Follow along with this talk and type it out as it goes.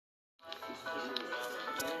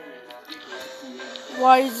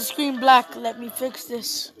Why is the screen black? Let me fix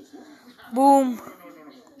this. Boom.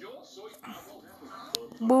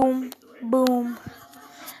 Boom. Boom.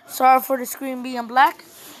 Sorry for the screen being black.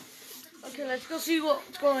 Okay, let's go see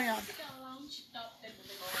what's going on.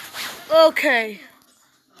 Okay.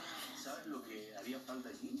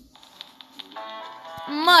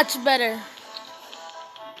 Much better.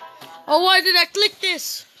 Oh, why did I click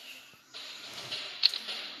this?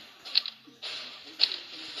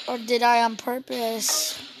 Or did I on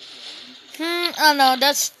purpose? I don't know.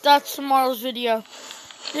 That's tomorrow's video.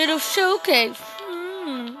 Little showcase.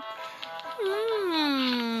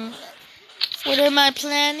 What am I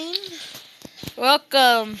planning?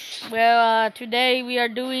 Welcome. Well, today we are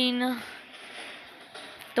doing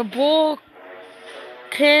the Balkan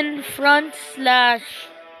front /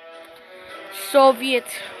 Soviet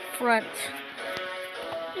front.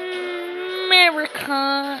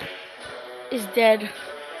 America is dead.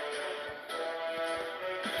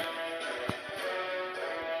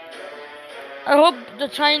 I hope the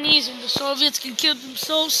Chinese and the Soviets can kill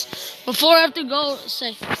themselves before I have to go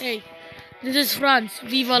say, hey, this is France.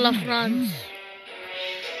 Viva la France.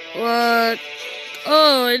 What?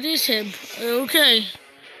 Oh, it is him. Okay.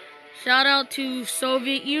 Shout out to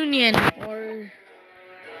Soviet Union or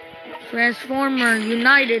Transformer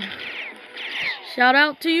United. Shout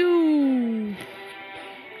out to you.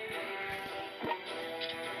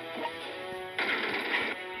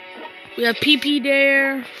 We have PP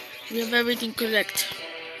there. We have everything correct.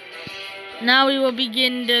 Now we will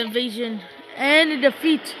begin the invasion and the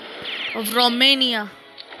defeat of Romania.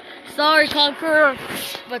 Sorry, Conqueror,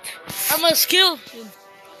 but I must kill him.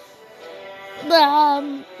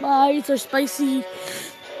 My eyes are spicy.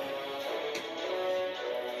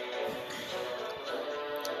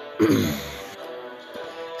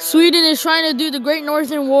 Sweden is trying to do the Great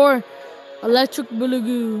Northern War. Electric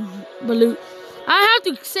Boogaloo. I have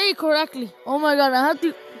to say it correctly. Oh my god, I have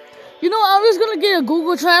to. You know, I'm just gonna get a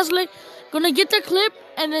Google Translate, gonna get the clip,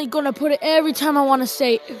 and then gonna put it every time I wanna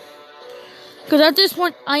say it. Because at this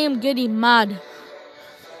point, I am getting mad.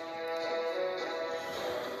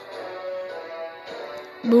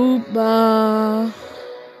 Booba.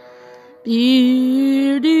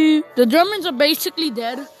 The Germans are basically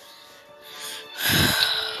dead.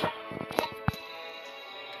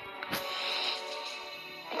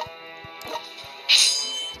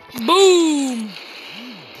 Boom!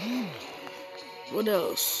 What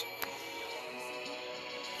else?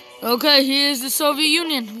 Okay, here's the Soviet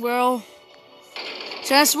Union. Well,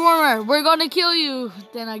 Transformer, we're gonna kill you,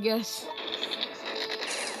 then I guess.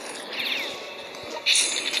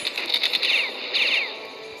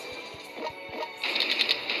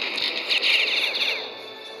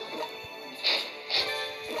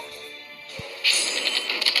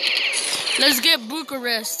 Let's get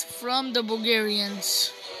Bucharest from the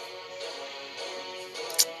Bulgarians.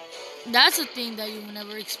 That's a thing that you would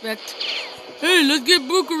never expect. Hey, let's get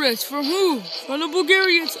Bucharest. From who? From the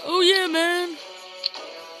Bulgarians. Oh yeah, man.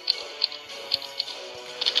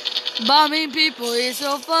 Bombing people is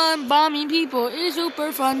so fun. Bombing people is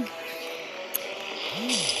super fun.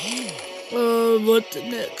 What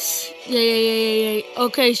next? Yeah.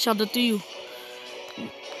 Okay, shout out to you.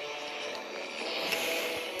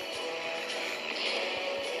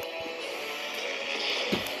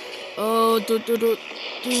 Oh,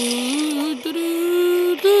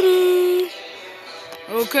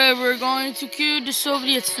 Okay, we're going to kill the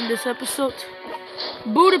Soviets in this episode.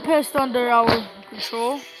 Budapest under our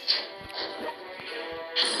control.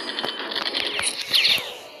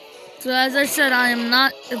 So as I said, I am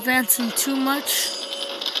not advancing too much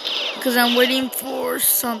because I'm waiting for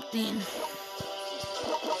something.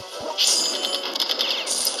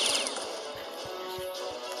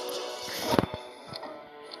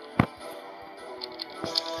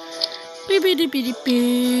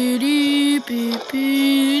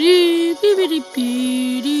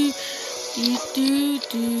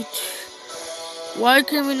 Why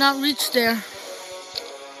can we not reach there?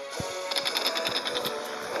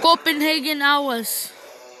 Copenhagen hours.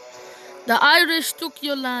 The Irish took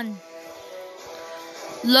your land.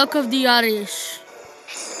 Luck of the Irish.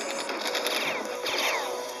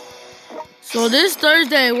 So this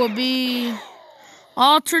Thursday will be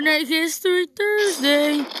Alternate History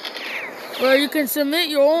Thursday, where you can submit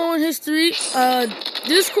your own history.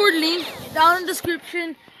 Discord link down in the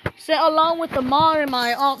description, set along with the mod and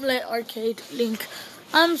my Omelette Arcade link.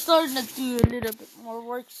 I'm starting to do a little bit more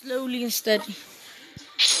work slowly and steady.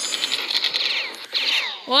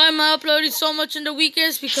 Why am I uploading so much in the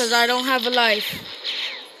weekends? Because I don't have a life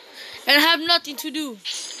and I have nothing to do.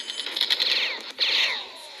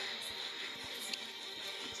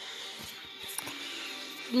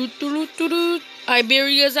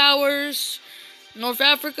 Iberia's ours. North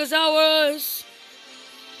Africa's ours.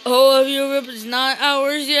 Whole of Europe is not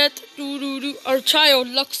ours yet. Our child,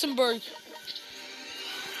 Luxembourg.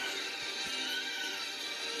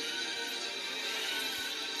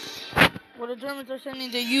 Well, the Germans are sending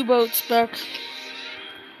the U-boats back.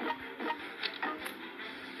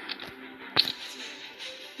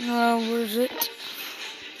 Where is it?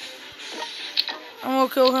 I'm gonna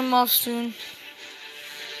kill him off soon.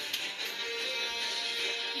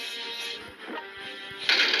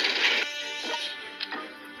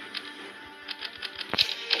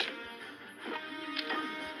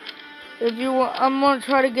 If you want, I'm gonna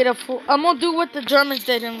try to get a full. I'm gonna do what the Germans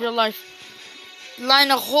did in real life.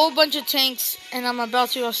 Line a whole bunch of tanks, and I'm about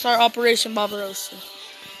to start Operation Barbarossa.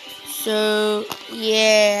 So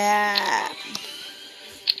yeah.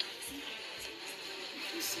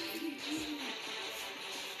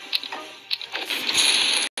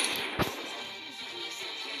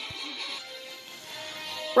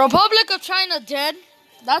 Republic of China dead.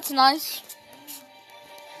 That's nice.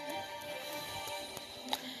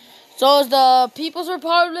 So is the People's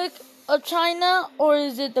Republic of China, or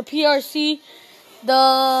is it the PRC,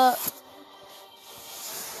 the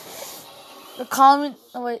common?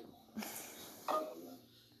 Oh wait,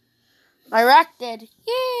 Iraq dead.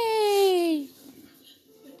 Yay!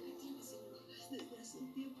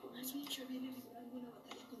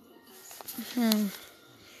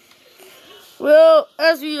 Well,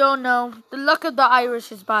 as we all know, the luck of the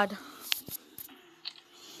Irish is bad.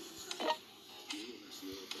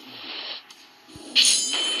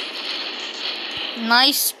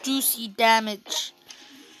 Nice juicy damage.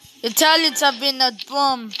 Italians have been a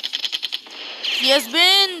bum. He has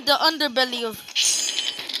been the underbelly of.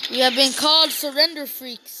 We have been called surrender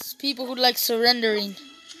freaks, people who like surrendering.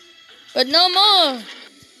 But no more.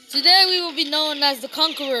 Today we will be known as the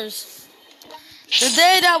Conquerors. The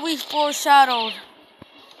day that we foreshadowed.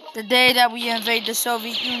 The day that we invade the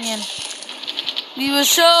Soviet Union. We will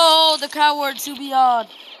show the cowards who we are.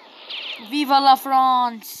 Viva la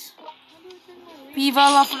France. Viva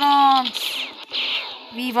la France.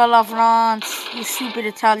 Viva la France. You stupid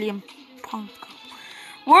Italian punk.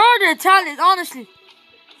 Where are the Italians? Honestly.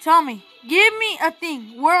 Tell me. Give me a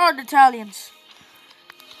thing. Where are the Italians?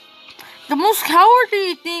 The most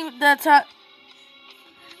cowardly thing that's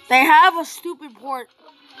they have a stupid port.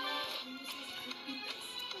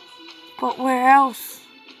 But where else?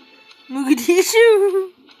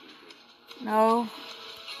 Mogadishu? No.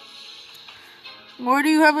 Where do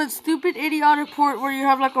you have a stupid idiotic port where you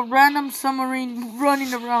have like a random submarine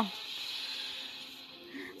running around?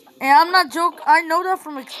 And I'm not joking. I know that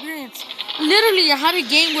from experience. Literally, I had a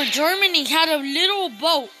game where Germany had a little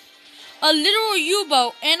boat, a little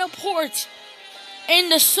U-boat, and a port in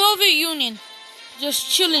the Soviet Union, just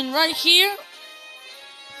chilling right here.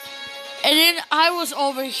 And then I was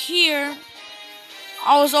over here.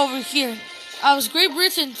 I was Great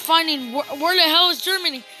Britain finding where the hell is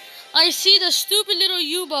Germany. I see the stupid little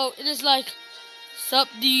U-boat. It is like, sup,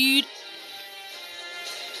 dude?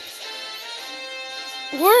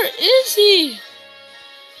 Where is he?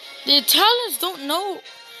 The Italians don't know.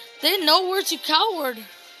 They know where to coward.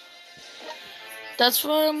 That's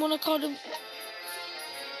why I'm gonna call them.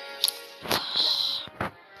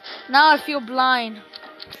 Now I feel blind.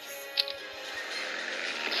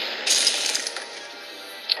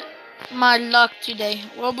 My luck today.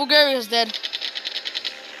 Well, Bulgaria's dead.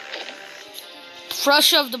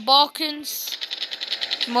 Russia of the Balkans.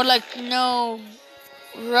 More like, no.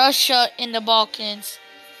 Russia in the Balkans.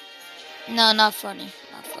 No, not funny.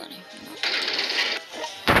 Not funny.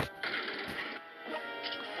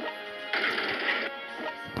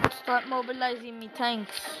 No. Start mobilizing me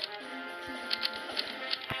tanks.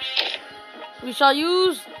 We shall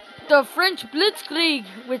use the French Blitzkrieg,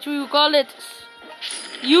 which we will call it.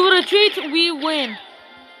 You retreat, we win.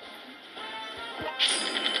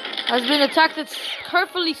 Has been a tactic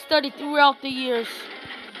carefully studied throughout the years.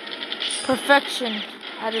 Perfection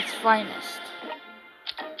at its finest.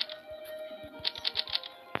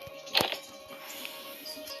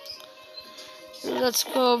 Let's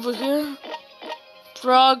go over here.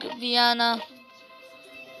 Prague, Vienna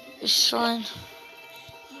is fine.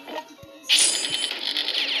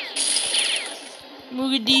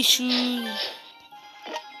 Mogadishu.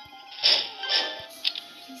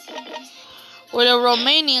 Well, the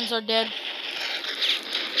Romanians are dead.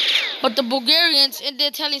 But the Bulgarians and the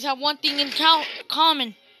Italians have one thing in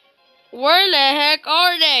common. Where the heck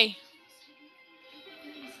are they?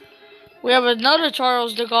 We have another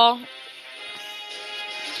Charles de Gaulle.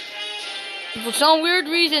 For some weird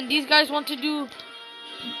reason, these guys want to do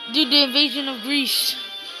the invasion of Greece.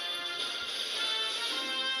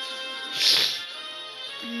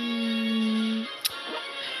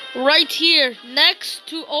 Right here, next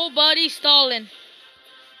to old buddy Stalin.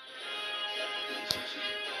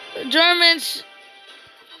 The Germans,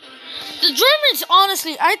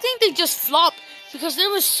 honestly, I think they just flopped because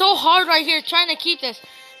it was so hard right here trying to keep this.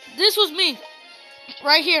 This was me,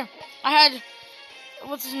 right here. I had,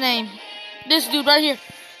 what's his name? This dude right here.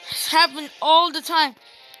 It's happened all the time.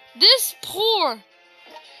 This poor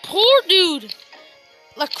dude,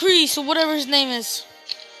 Lacrease or whatever his name is,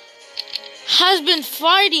 has been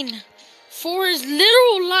fighting for his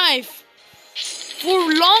literal life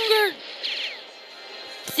for longer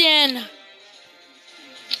than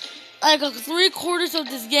like 3/4 of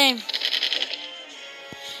this game.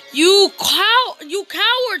 You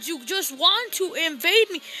cowards! You just want to invade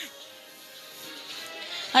me.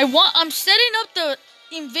 I'm setting up the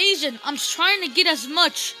invasion. I'm trying to get as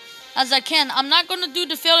much as I can. I'm not gonna do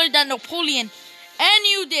the failure that Napoleon and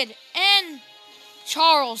you did, and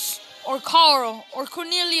Charles or Carl or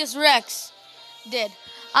Cornelius Rex did.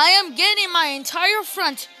 I am getting my entire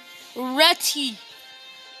front ready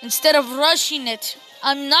instead of rushing it.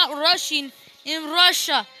 I'm not rushing in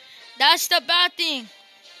Russia. That's the bad thing.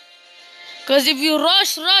 Because if you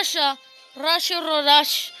rush Russia, Russia will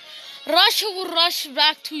rush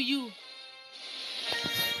back to you.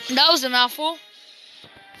 That was a mouthful.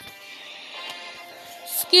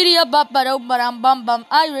 Skiddy up, bum bum.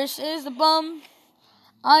 Irish is the bum.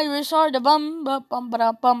 Irish are the bum bum bum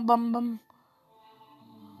bum bum.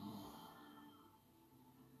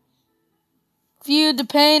 Feel the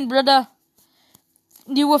pain, brother.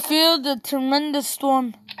 You will feel the tremendous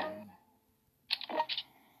storm.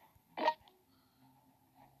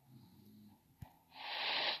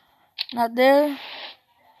 Not there.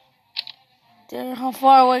 There. How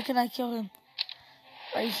far away can I kill him?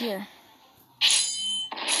 Right here.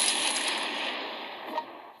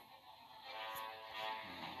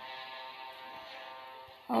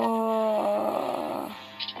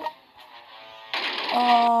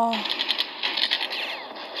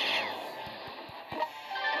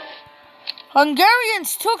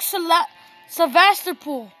 Hungarians took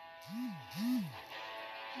Sevastopol.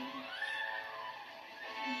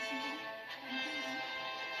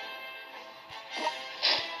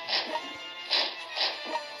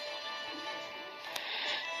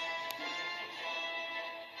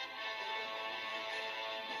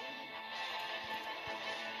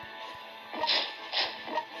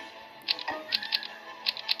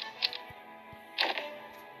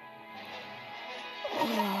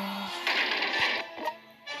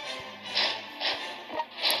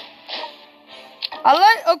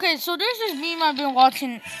 Okay, so there's this meme I've been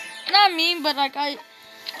watching. Not meme, but like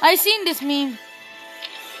I seen this meme.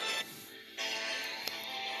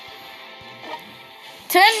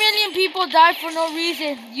 10 million people die for no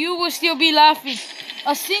reason. You will still be laughing.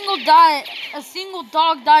 A single dog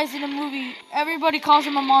dies in a movie. Everybody calls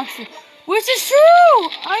him a monster. Which is true.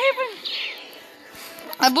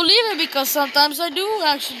 I believe it because sometimes I do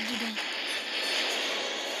actually do that.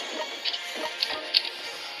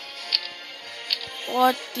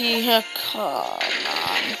 What the heck? Come on.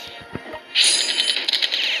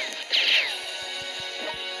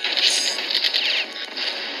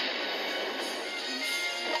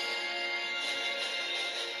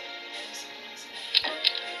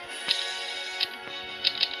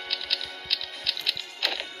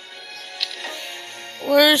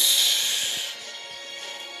 Where's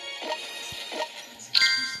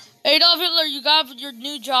Adolf Hitler? You got your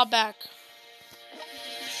new job back.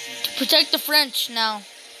 Protect the French now.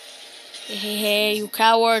 Hey, you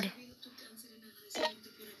coward.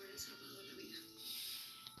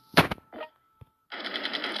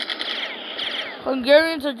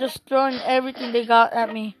 Hungarians are just throwing everything they got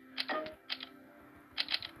at me.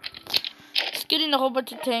 Just getting a whole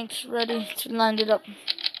bunch of tanks ready to line it up.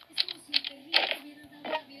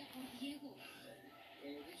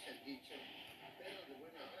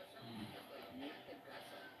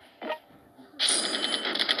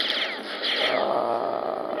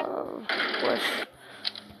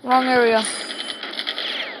 Wrong area.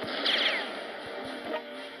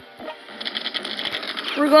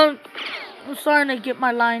 I'm starting to get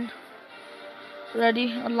my line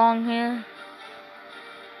ready along here.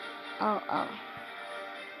 Ow.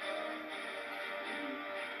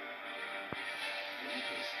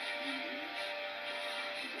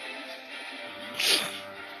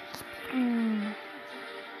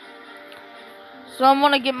 So I'm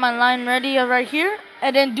gonna get my line ready right here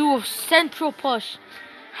and then do a central push.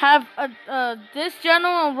 Have this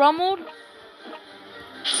general rumbled.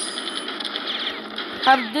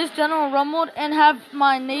 And have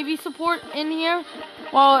my Navy support in here,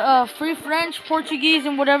 while Free French, Portuguese,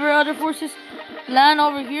 and whatever other forces land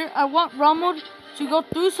over here. I want Rommel to go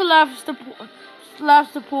through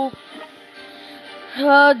Sevastopol,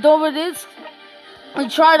 Doviditsk,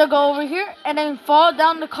 and try to go over here, and then fall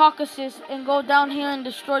down the Caucasus and go down here and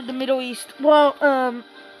destroy the Middle East. Well,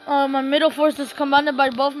 my middle forces commanded by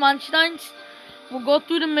both Mansteins will go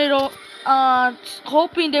through the middle,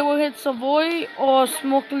 hoping they will hit Savoy or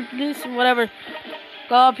Smolensk, whatever.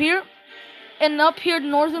 Go up here, and up here, the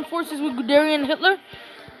northern forces with Guderian and Hitler.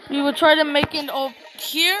 We will try to make it over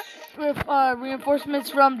here with reinforcements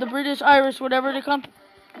from the British, Irish, whatever they come.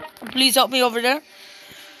 Please help me over there.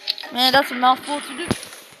 Man, that's a mouthful to do.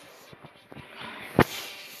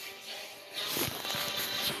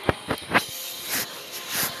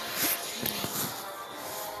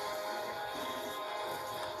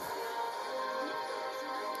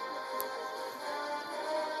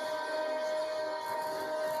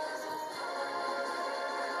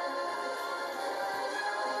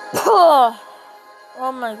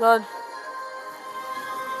 Oh my god.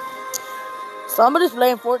 Somebody's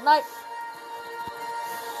playing Fortnite.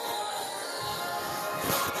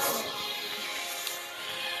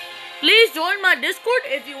 Please join my Discord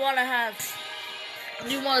if you want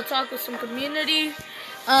to talk with some community.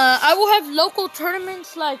 I will have local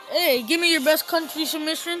tournaments like, hey, give me your best country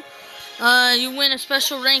submission. You win a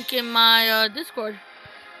special rank in my Discord.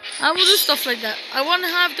 I will do stuff like that. I want to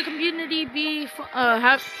have the community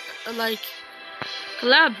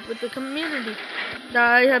collab with the community that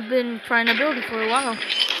I have been trying to build for a while.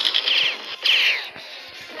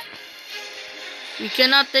 We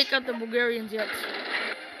cannot take out the Bulgarians yet.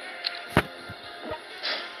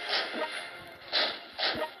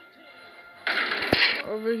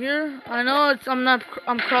 Over here, I know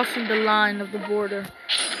I'm crossing the line of the border,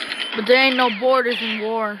 but there ain't no borders in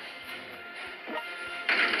war.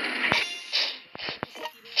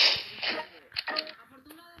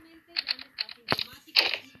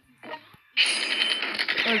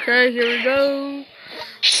 Okay, here we go.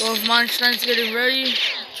 Both Manstein's getting ready.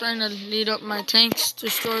 Trying to lead up my tanks,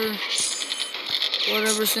 destroy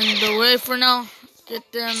whatever's in the way for now. Get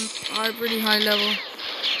them pretty high level.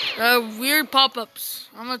 Weird pop-ups.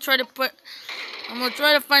 I'm gonna try to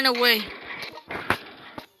find a way.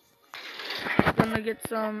 I'm gonna get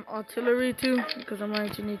some artillery too, because I'm going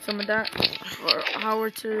to need some of that for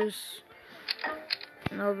howitzers.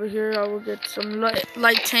 And over here, I will get some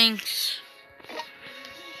light tanks.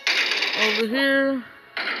 Over here,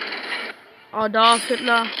 Adolf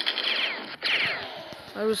Hitler.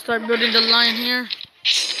 I will start building the line here.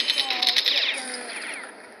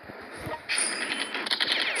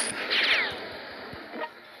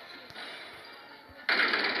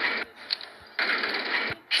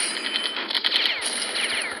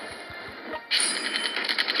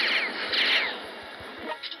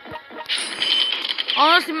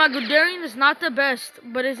 Honestly, my Guderian is not the best,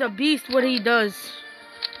 but it's a beast what he does.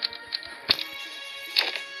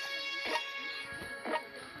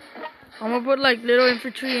 I'm gonna put like little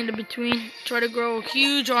infantry in the between. Try to grow a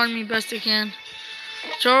huge army best I can.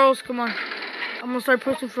 Charles, come on. I'm gonna start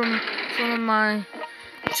pushing from some of my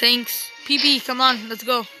tanks. PP, come on, let's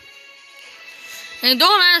go. And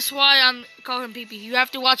don't ask why I'm calling PP. You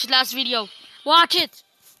have to watch the last video. Watch it!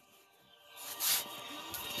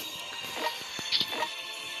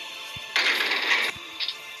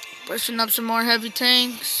 Pushing up some more heavy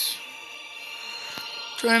tanks.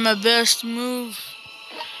 Trying my best to move.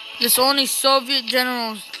 This only Soviet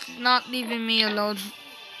generals not leaving me alone.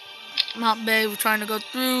 Not bad, we're trying to go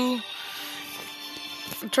through.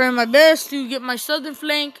 I'm trying my best to get my southern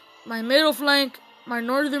flank, my middle flank, my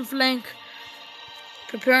northern flank.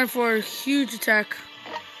 Preparing for a huge attack.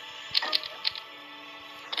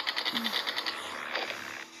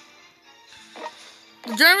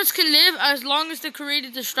 The Germans can live as long as they create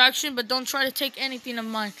a distraction, but don't try to take anything of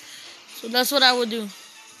mine. So that's what I will do.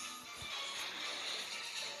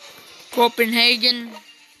 Copenhagen.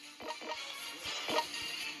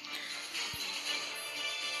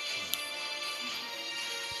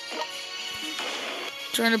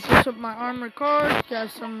 Trying to push up my armored cars.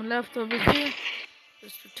 Got some left over here.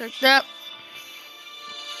 Let's protect that.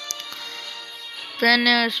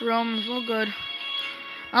 Venice, Rome, all good.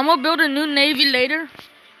 I'm gonna build a new navy later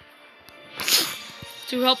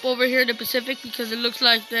to help over here in the Pacific because it looks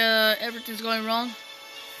like everything's going wrong.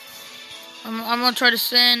 I'm gonna try to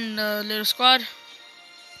send a little squad.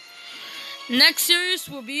 Next series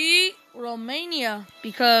will be Romania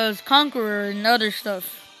because Conqueror and other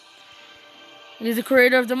stuff. He's the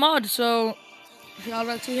creator of the mod, so shout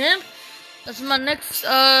out to him. That's my next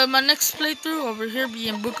playthrough over here. Be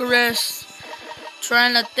in Bucharest,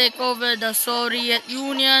 trying to take over the Soviet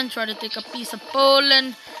Union, try to take a piece of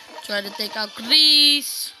Poland, Try to take out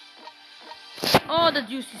Greece. All the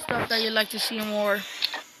juicy stuff that you like to see in war.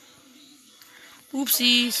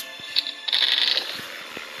 Oopsies.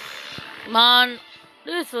 Man,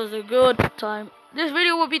 this was a good time. This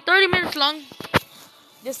video will be 30 minutes long.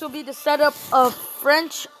 This will be the setup of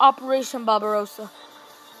French Operation Barbarossa.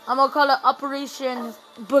 I'm gonna call it Operation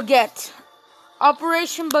Baguette.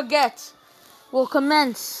 Operation Baguette will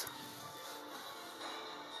commence.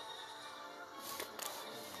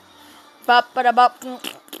 Bop ba da bop.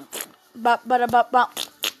 Bop ba da bop bop.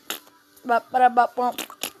 Bop ba da bop bop.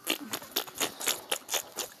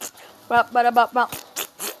 Bop ba da bop bop.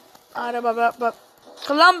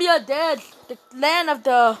 Colombia dead. The land of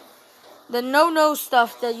the no-no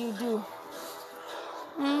stuff that you do.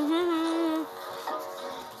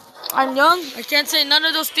 I'm young. I can't say none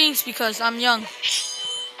of those things because I'm young.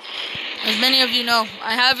 As many of you know,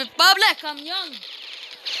 I have it public. I'm young.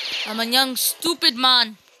 I'm a young, stupid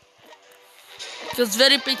man. Feels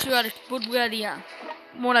very patriotic. Bulgaria.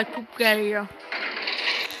 More like Bulgaria.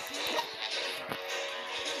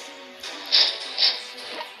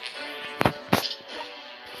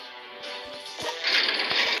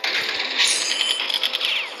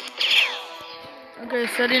 Okay,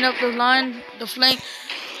 setting up the line, the flank.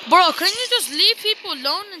 Bro, can you just leave people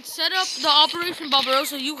alone and set up the Operation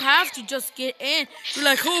Barbarossa? You have to just get in. You're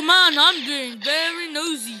like, oh man, I'm getting very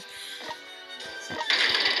nosy.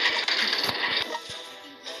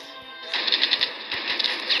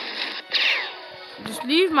 Just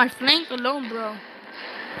leave my flank alone, bro.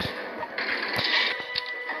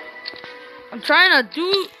 I'm trying to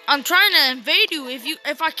invade you.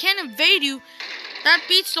 If I can't invade you, that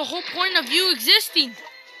beats the whole point of you existing.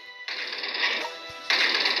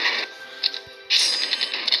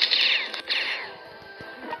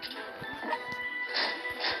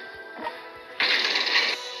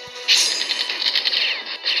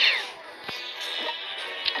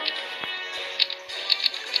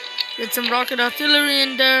 Get some rocket artillery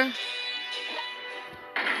in there.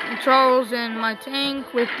 And Charles and my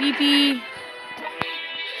tank with PP.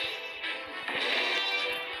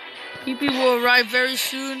 PP will arrive very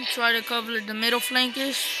soon. Try to cover the middle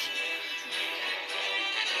flankish.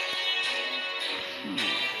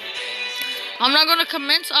 I'm not gonna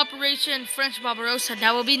commence Operation French Barbarossa.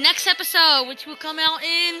 That will be next episode, which will come out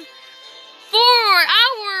in 4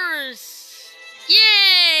 hours.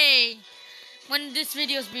 Yay! When this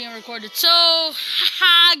video is being recorded. So,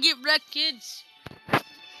 haha, get wrecked, kids.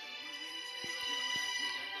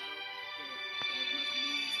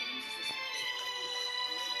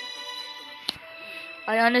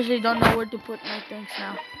 I honestly don't know where to put my things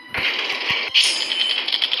now.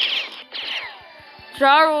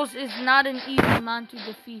 Charles is not an easy man to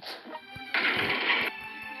defeat.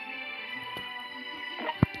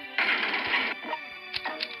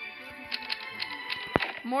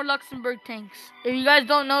 More Luxembourg tanks. If you guys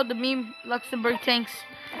don't know the meme Luxembourg tanks,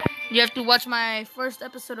 you have to watch my first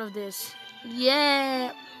episode of this.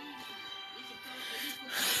 Yeah.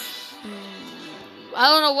 I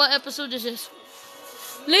don't know what episode this is.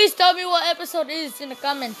 Please tell me what episode it is in the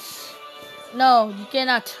comments. No, you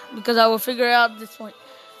cannot, because I will figure it out at this point.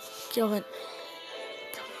 Kill it.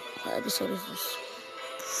 What episode is this?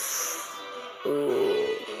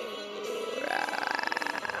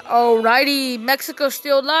 Alrighty, Mexico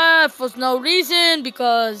still left for no reason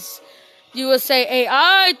because USA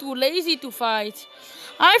AI too lazy to fight.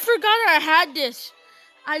 I forgot I had this.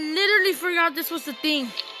 I literally forgot this was the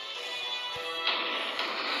thing.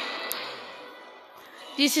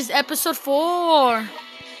 This is episode 4.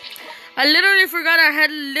 I literally forgot I had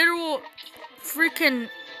a literal freaking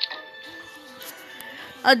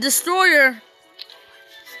a destroyer.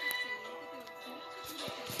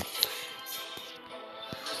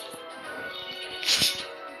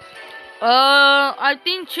 I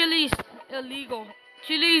think Chile is illegal.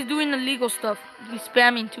 Chile is doing illegal stuff. He's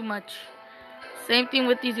spamming too much. Same thing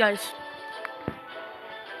with these guys.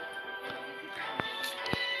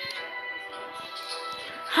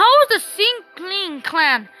 How is the Sinkling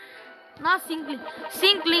clan? Not Sinkling.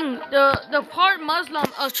 Sinkling, the part Muslim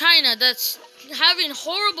of China that's having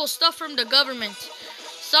horrible stuff from the government.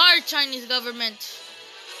 Sorry, Chinese government.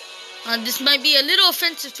 This might be a little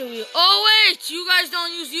offensive to you. Oh wait, you guys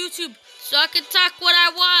don't use YouTube, so I can talk what I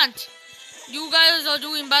want. You guys are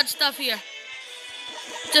doing bad stuff here.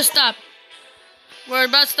 Just stop. We're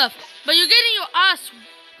bad stuff. But you're getting your ass,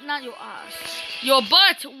 not your ass, your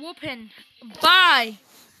butt whooping by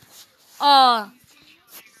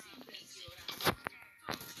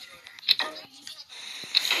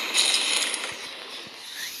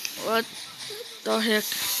what the heck?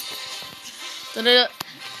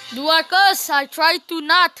 Do I cuss? I try to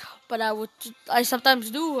not, but I sometimes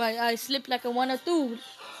do. I slip like a 1 or 2,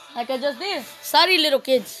 like I just did. Sorry, little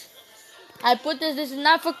kids. I put this is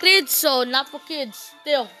not for kids, so not for kids.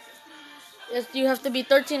 Still, yes, you have to be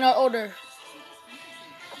 13 or older.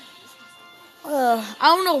 I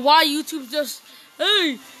don't know why YouTube just,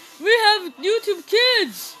 hey, we have YouTube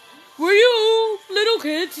Kids, where you little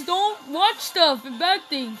kids don't watch stuff and bad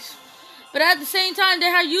things. But at the same time, they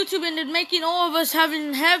have YouTube and it's making all of us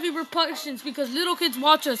having heavy repercussions because little kids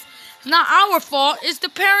watch us. It's not our fault. It's the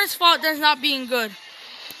parents' fault that's not being good.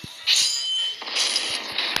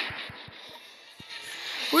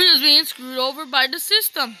 We're just being screwed over by the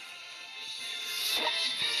system.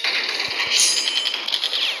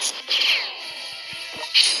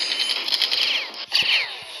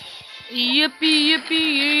 Yippee,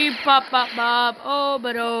 yippee, pop, pop, pop, oh,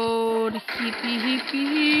 but oh, hippie,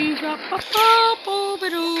 hippie, pop, pop, pop, oh,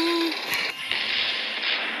 but oh.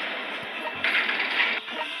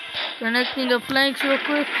 Connecting the flanks real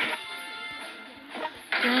quick.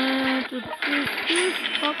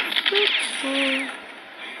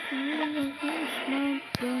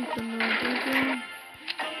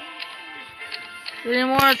 Any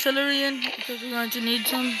more artillery in? Because we're going to need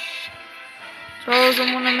some. Charles,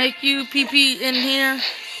 I'm gonna make you pee in here.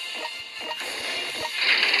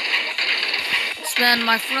 Expand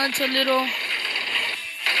my front a little.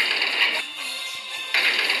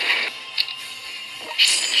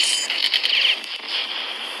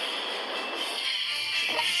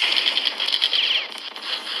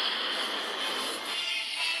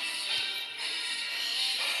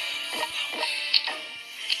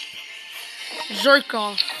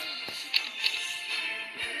 Zirkov.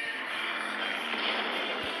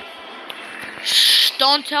 Shh,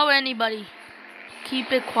 don't tell anybody.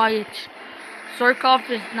 Keep it quiet. Zirkov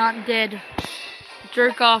is not dead.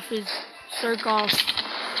 Jerkoff is Zirkov.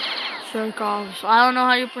 Zirkov. I don't know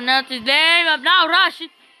how you pronounce his name. I'm not Russian.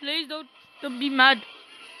 Please don't be mad.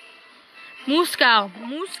 Moscow.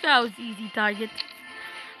 Moscow is easy target.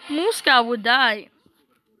 Moscow would die.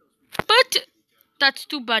 But that's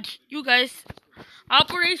too bad. You guys.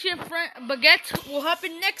 Operation Baguette will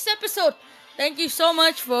happen next episode. Thank you so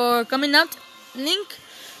much for coming out. Link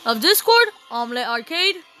of Discord, Omelette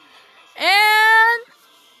Arcade, and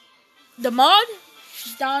the mod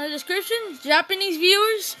is down in the description. Japanese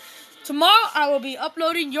viewers, tomorrow I will be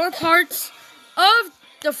uploading your parts of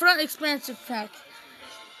the front expansion pack.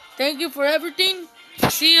 Thank you for everything.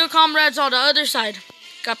 See you, comrades, on the other side.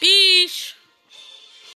 Capiche?